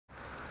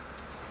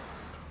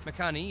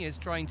Makani is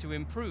trying to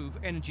improve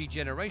energy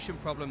generation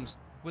problems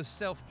with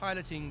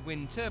self-piloting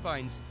wind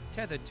turbines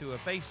tethered to a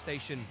base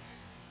station.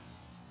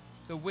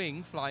 The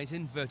wing flies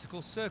in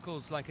vertical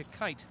circles like a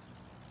kite,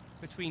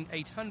 between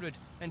 800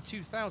 and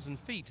 2,000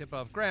 feet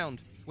above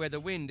ground, where the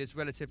wind is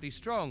relatively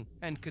strong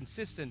and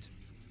consistent.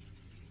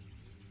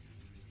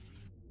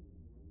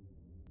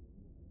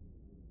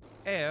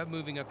 Air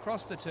moving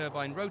across the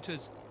turbine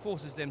rotors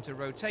forces them to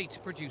rotate,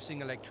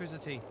 producing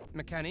electricity.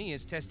 Makani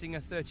is testing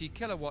a 30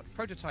 kilowatt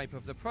prototype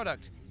of the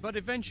product, but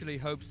eventually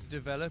hopes to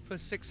develop a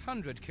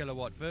 600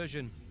 kilowatt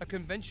version. A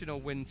conventional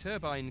wind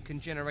turbine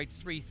can generate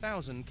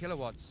 3,000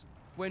 kilowatts.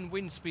 When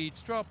wind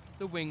speeds drop,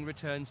 the wing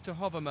returns to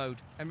hover mode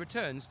and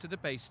returns to the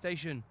base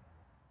station.